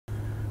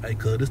Hey,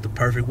 cuz, this the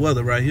perfect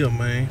weather right here,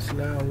 man.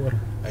 Slide water.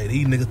 Hey,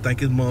 these niggas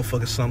think it's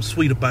motherfucking something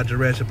sweet about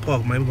Jurassic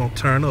Park, man. We gonna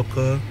turn up,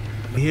 cuz.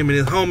 You hear me?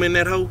 This homie in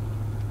that hoe?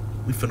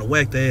 We finna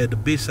whack their ass. The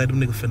bitch say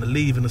them niggas finna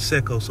leave in a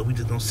second, so we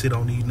just gonna sit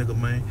on these niggas,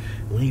 man.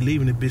 We ain't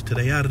leaving this bitch till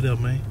they out of there,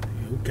 man.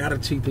 We gotta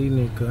cheat these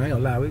niggas, cuz. I ain't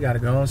gonna lie, we gotta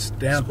go on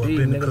stamp these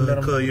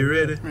niggas. Cuz, you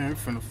ready? Man, we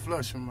finna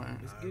flush him, man.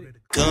 Let's get it.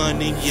 Gun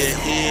in your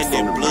hand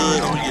and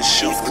blood on your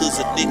shoe, cause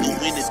a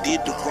nigga went and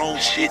did the wrong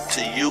shit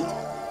to you.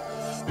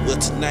 Well,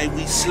 tonight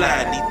we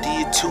sliding,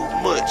 he did too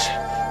much.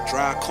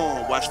 Dry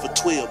corn, watch for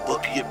 12,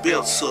 buckle your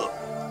belts up.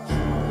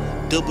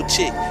 Double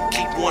check,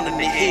 keep one in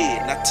the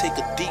head, now take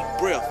a deep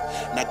breath.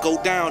 Now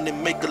go down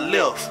and make a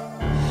left.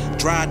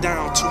 Drive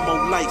down 2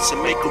 more lights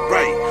and make a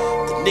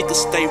right. The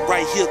niggas stay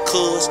right here,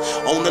 cuz,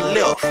 on the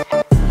left.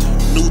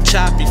 New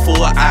choppy for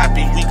an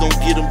IP, we gon'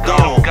 get him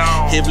gone.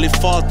 Heavenly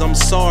Father, I'm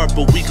sorry,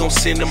 but we gon'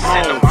 send him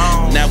home.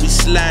 Now we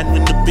sliding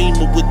in the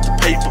beamer with the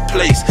paper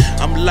plates.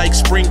 I'm like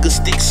Springer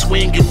stick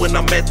swinging when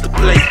I'm at the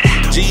plate.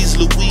 Jeez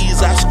Louise,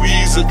 I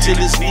squeeze until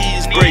his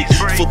knees break.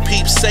 For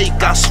peeps' sake,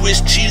 I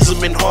switch cheese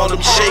him and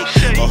Harlem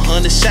shake.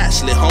 100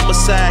 shots, let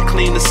homicide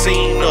clean the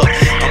scene up.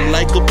 I'm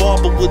like a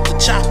barber with the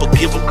chopper,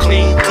 give him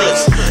clean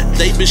cuts.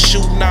 They been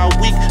shooting all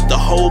week, the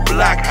whole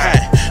block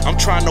high. I'm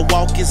trying to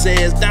walk his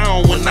ass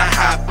down when I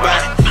hop by.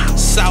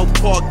 South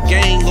Park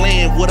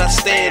gangland, what I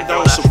stand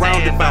on.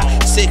 Surrounded by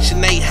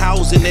Section 8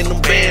 housing and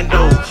them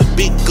bandos.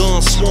 Big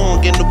guns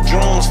swung and the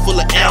drones full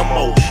of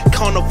ammo.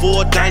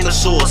 Carnivore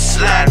dinosaurs,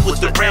 slide with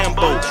the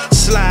Rambo.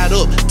 Slide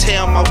up,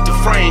 tear him off the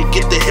frame,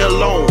 get the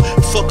hell on.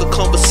 Fuck a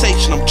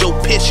conversation, I'm Joe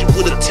Pesci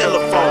with a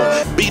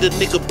telephone. Beat a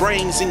nigga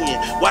brains in,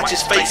 watch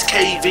his face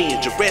cave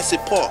in.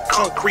 Jurassic Park,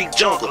 concrete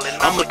jungle,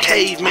 I'm a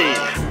caveman.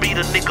 Beat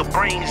a nigga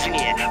brains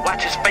in,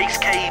 watch his face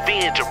cave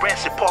in.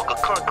 Jurassic Park, a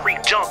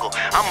concrete jungle,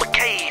 I'm a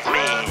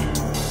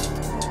caveman.